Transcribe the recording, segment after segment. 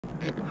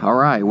All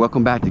right,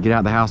 welcome back to Get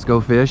Out the House,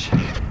 Go Fish.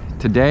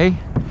 Today,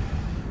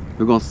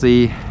 we're gonna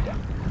see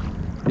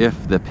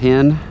if the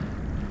Penn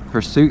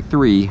Pursuit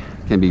III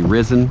can be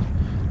risen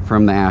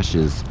from the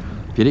ashes.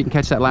 If you didn't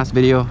catch that last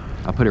video,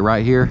 I'll put it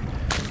right here.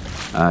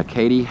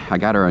 Katie, I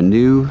got her a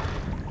new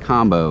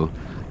combo,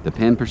 the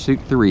Penn Pursuit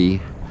III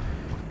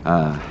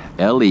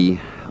LE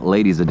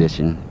Ladies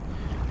Edition.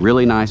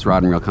 Really nice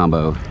rod and reel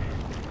combo.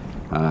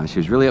 She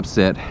was really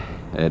upset.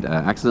 It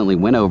accidentally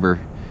went over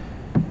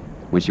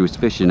when she was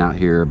fishing out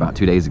here about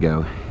 2 days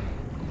ago.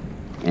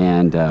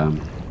 And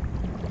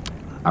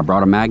I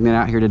brought a magnet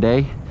out here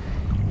today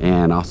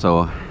and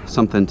also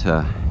something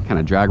to kind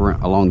of drag her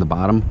along the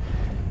bottom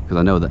because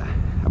I know that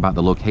about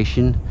the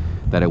location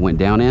that it went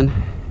down in.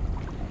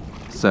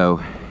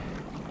 So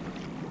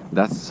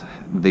that's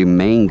the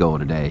main goal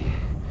today.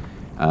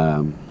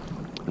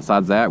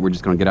 Besides that, we're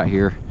just gonna get out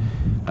here,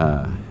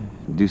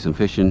 do some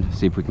fishing,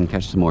 see if we can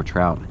catch some more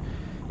trout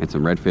and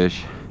some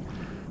redfish.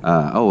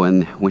 Oh,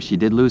 and when she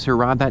did lose her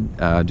rod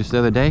that just the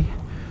other day,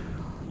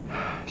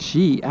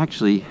 she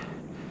actually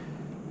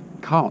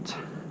caught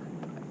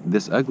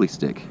this ugly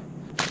stick.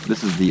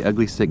 This is the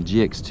Ugly Stick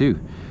GX2.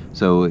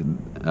 So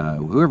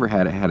whoever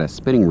had it had a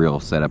spinning reel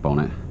set up on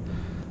it.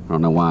 I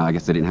don't know why. I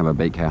guess they didn't have a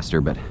bait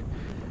caster, but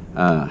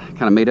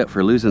kind of made up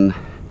for losing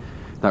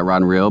that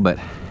rod and reel. But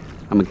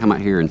I'm gonna come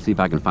out here and see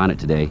if I can find it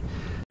today.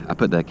 I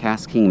put the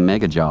Cast King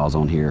Mega Jaws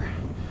on here,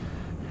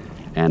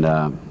 and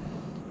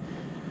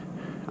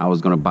I was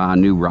gonna buy a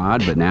new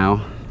rod, but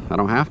now I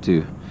don't have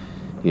to.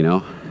 You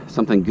know,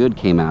 something good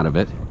came out of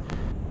it.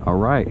 All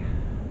right,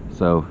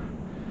 so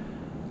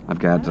I've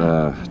got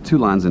 2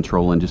 lines in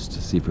trolling just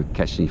to see if we can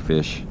catch any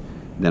fish.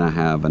 Then I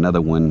have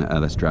another one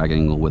that's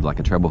dragging with like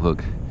a treble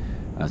hook.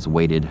 It's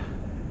weighted.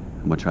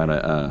 I'm gonna try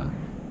to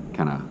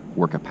kind of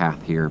work a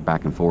path here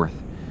back and forth,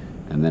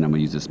 and then I'm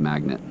gonna use this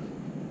magnet.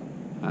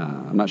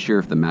 I'm not sure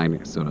if the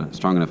magnet is sort of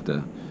strong enough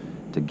to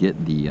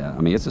get the, I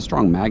mean, it's a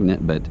strong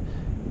magnet, but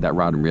that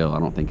rod and reel, I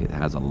don't think it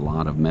has a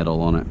lot of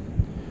metal on it.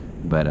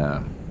 But,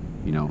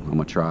 you know, I'm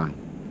gonna try,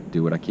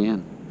 do what I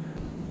can.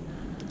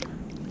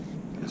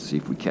 Let's see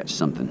if we catch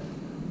something.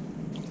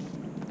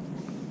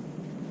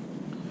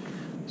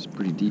 It's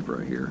pretty deep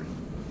right here.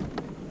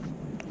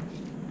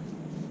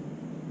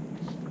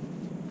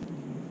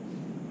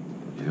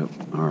 Yep,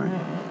 all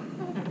right.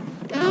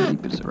 How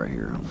deep is it right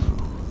here? I don't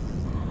know.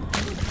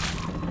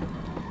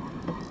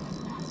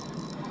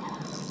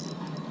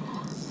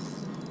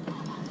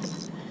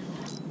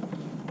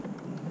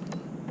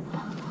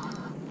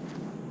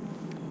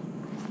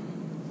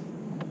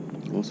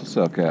 What's the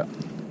suck at?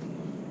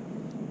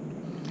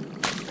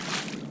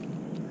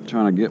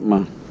 Trying to get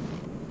my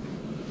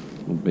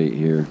little bait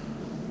here.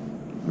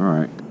 All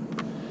right.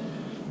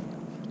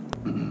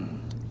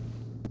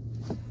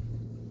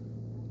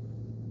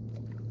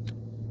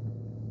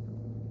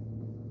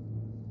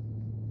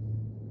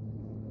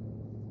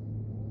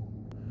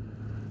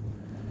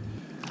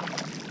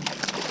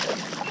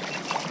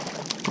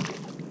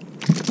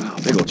 Oh,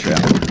 big old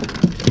trout.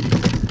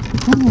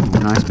 Ooh,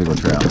 nice big old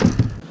trout.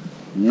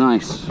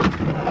 Nice.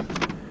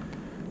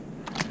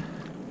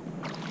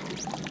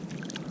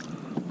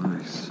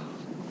 Nice.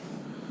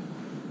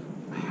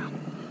 Man.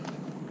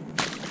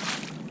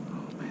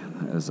 Oh man,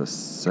 that is a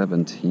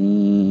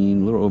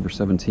 17, a little over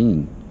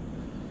 17.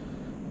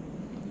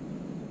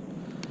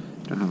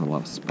 Don't have a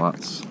lot of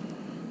spots.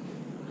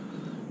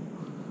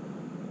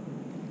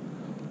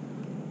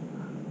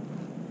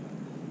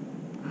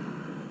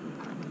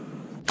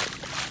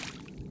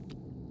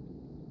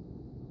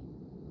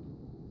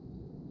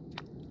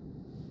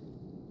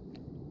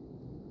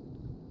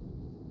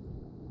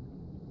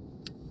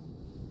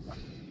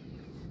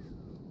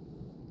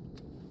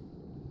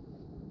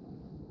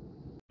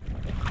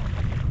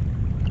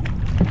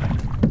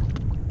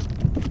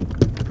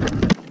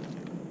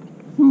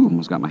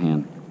 Almost got my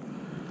hand.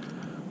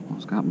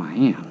 Almost got my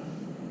hand.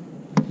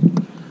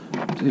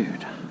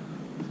 Dude.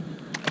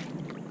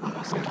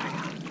 Almost got my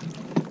hand.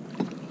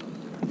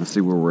 Let's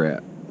see where we're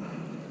at.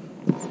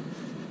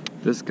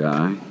 This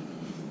guy,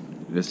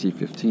 is he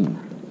 15?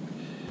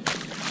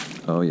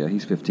 Oh yeah,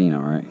 he's 15,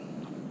 all right.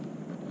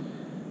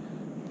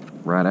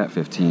 Right at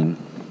 15.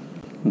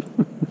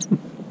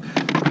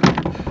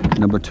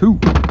 Number 2.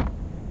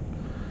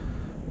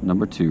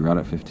 Number 2, right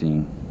at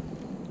 15.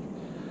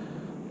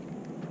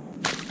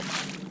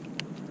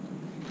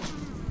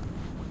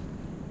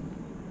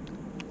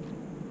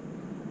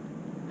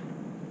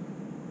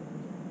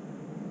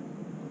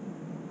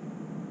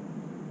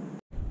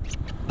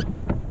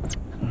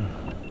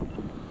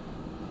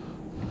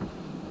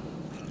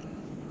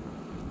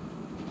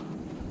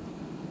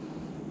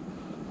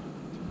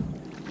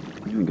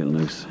 You're getting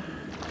loose.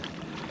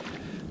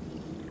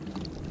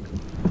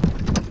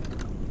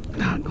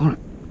 Not going.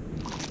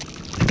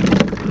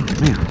 Oh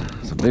man,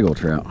 that's a big old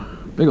trout.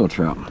 Big old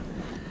trout.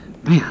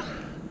 Man.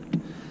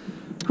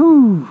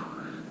 Whoo.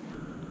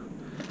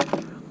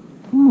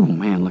 Oh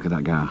man, look at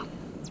that guy.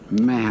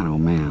 Man, oh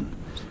man.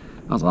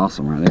 That was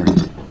awesome right there.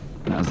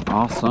 That's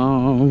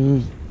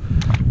awesome.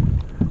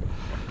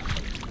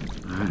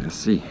 All right, let's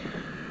see.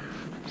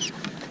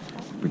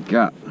 We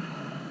got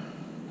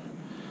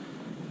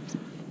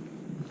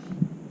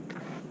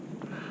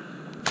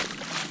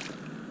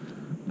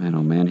man,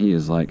 oh man, he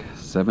is like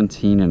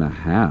 17 and a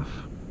half,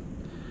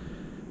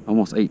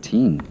 almost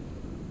 18.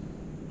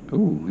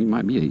 Oh, he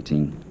might be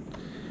 18.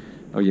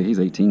 Oh yeah, he's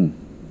 18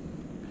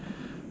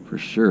 for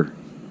sure,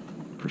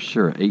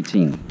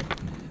 18.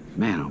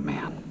 Man, oh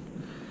man,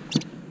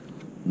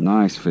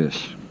 nice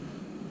fish.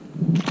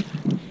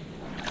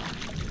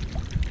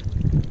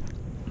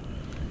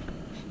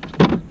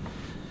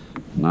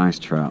 Nice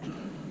trout.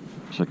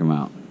 Check him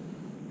out.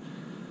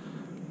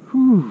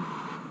 Whew.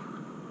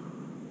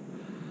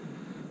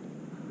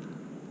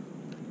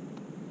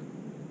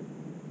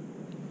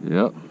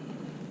 Yep.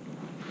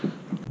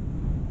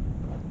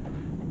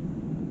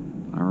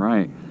 All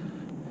right.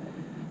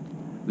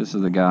 This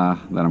is the guy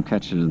that I'm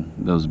catching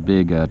those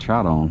big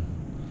trout on.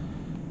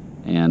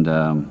 And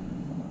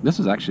this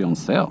is actually on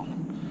sale.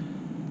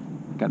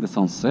 I got this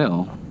on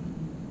sale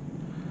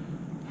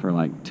for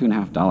like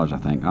 $2.50, I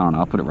think. I don't know.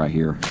 I'll put it right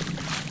here.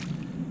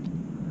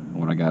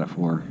 What I got it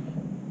for.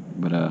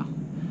 But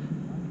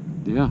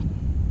yeah.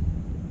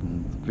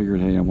 Figured,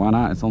 hey, why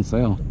not? It's on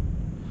sale.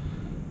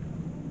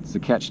 It's the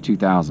Catch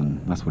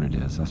 2000. That's what it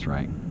is. That's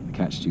right. The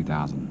Catch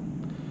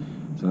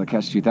 2000. So the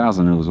Catch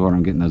 2000 is what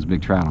I'm getting those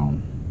big trout on.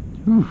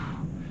 Whew.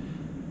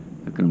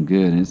 Look at them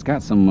good. And it's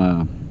got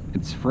some,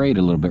 it's frayed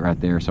a little bit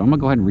right there. So I'm going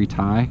to go ahead and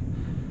retie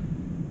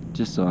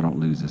just so I don't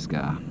lose this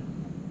guy.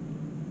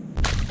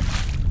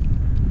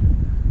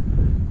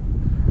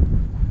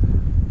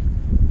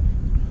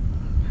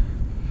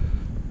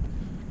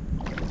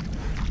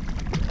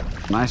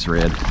 Nice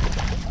red.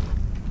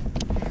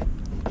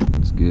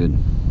 It's good.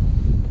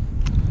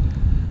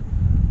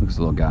 Look at this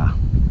little guy.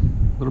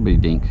 Little bitty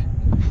dink.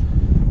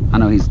 I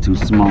know he's too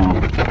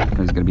small because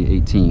he's got to be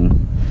 18.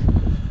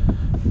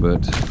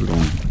 But we're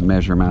going to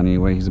measure him out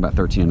anyway. He's about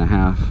 13 and a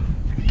half.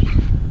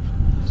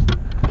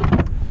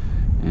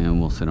 And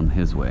we'll set him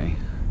his way.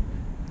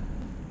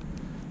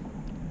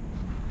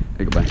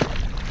 Hey, go back.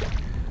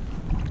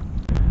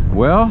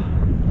 Well,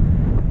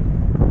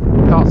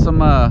 caught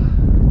some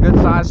good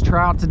sized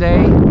trout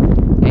today,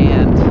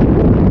 and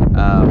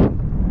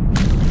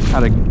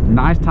had a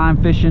nice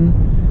time fishing.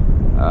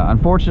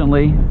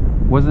 Unfortunately,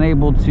 wasn't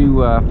able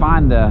to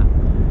find the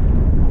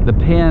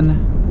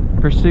Penn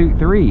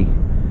Pursuit III.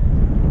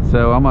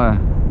 So I'm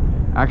gonna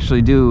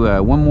actually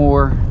do one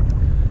more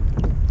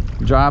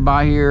drive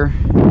by here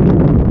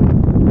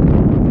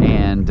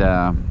and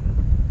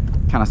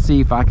kind of see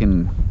if I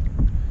can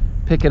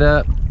pick it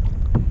up.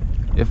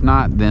 If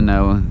not, then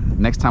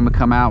next time we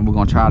come out, we're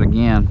gonna try it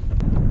again.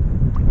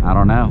 I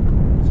don't know.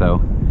 So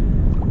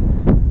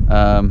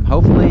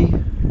hopefully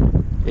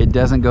it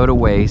doesn't go to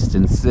waste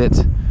and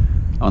sit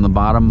on the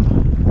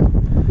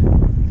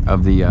bottom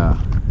of the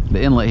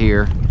inlet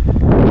here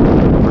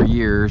for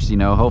years. You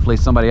know, hopefully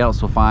somebody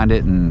else will find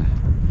it, and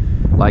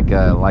like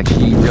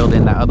she reeled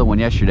in that other one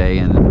yesterday,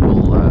 and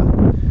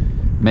we'll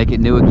make it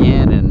new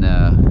again and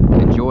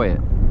enjoy it.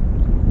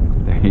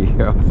 There you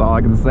go. That's all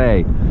I can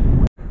say.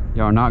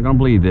 Y'all are not gonna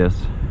believe this.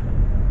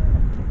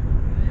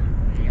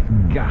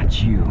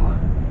 Got you.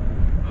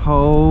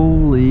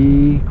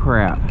 Holy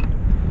crap.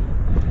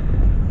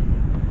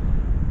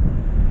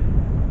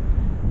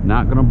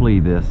 Not gonna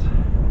believe this.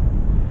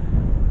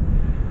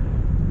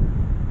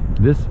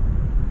 This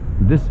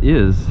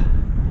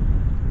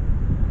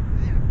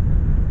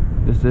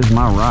is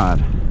my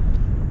rod.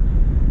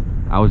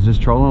 I was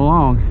just trolling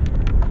along,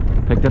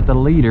 picked up the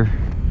leader.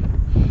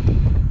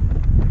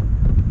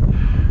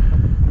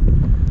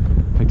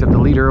 Picked up the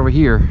leader over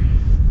here.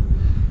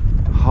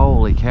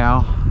 Holy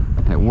cow,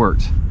 it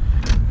worked.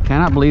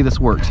 Cannot believe this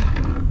worked.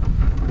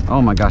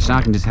 Oh my gosh, now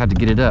I can just have to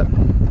get it up.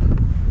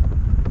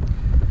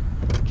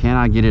 Can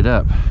I get it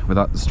up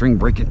without the string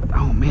breaking?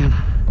 Oh man,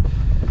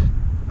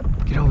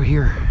 get over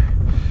here.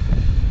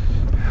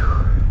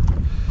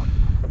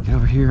 Get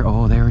over here.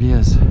 Oh, there it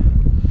is.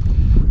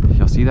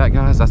 Y'all see that,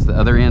 guys? That's the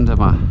other end of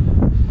my,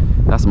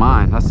 that's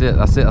mine. That's it.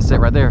 That's it. That's it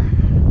right there.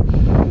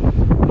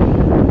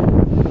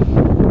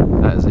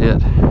 That is it.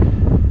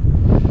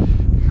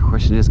 The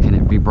question is, can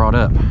it be brought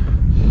up?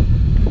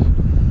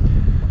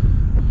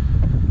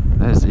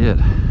 That is it.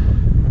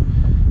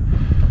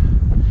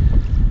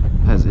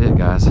 That is it,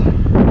 guys.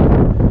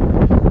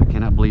 I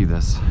cannot believe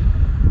this.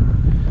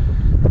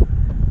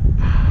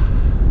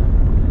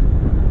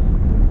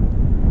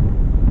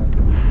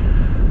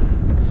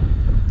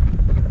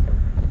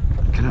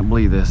 I cannot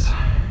believe this.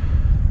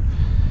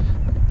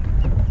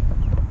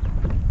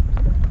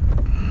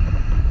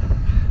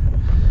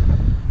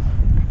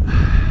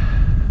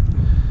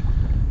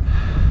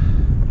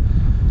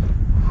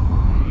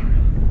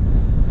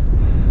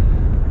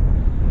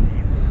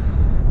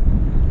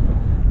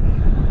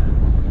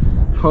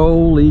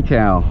 Holy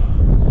cow.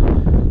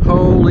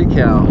 Holy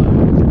cow.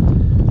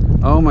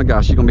 Oh my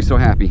gosh, she's gonna be so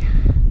happy.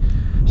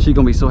 She's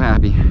gonna be so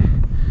happy.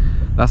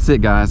 That's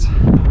it, guys.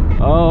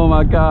 Oh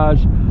my gosh.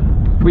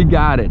 We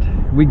got it.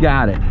 We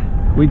got it.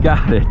 We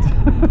got it.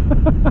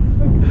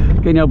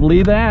 Can y'all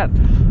believe that?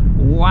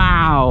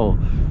 Wow.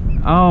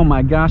 Oh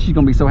my gosh, she's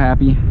gonna be so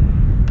happy.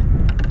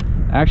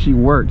 actually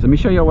worked. Let me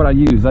show you what I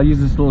use. I use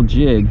this little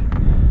jig.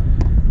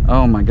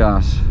 Oh my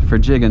gosh, for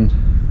jigging.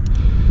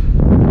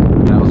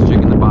 And I was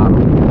jigging the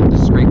bottom,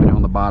 just scraping it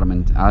on the bottom,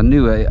 and I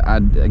knew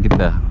I'd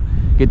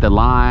get the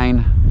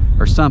line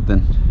or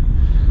something.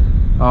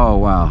 Oh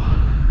wow.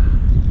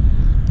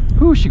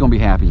 Who's she gonna be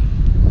happy?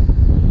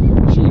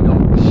 She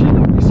gonna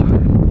be so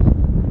happy.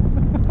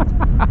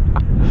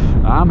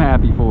 I'm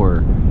happy for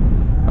her.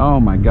 Oh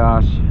my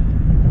gosh,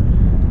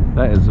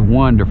 that is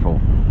wonderful.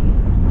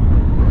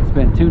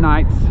 Spent 2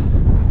 nights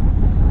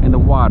in the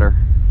water,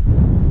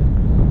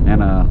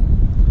 and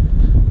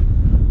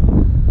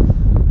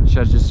should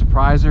I just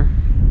surprise her?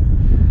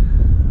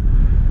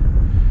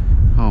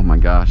 Oh my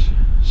gosh,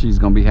 she's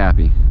gonna be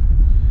happy.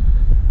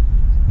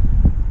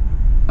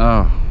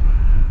 Oh,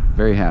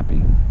 very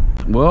happy.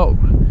 Well,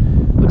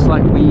 looks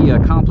like we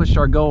accomplished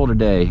our goal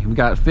today. We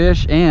got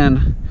fish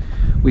and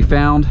we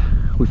found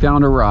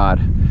a rod.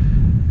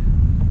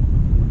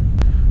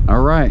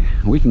 All right,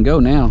 we can go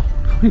now.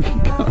 We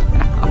can go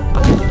now.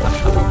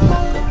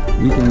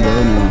 We can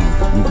go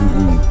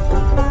now.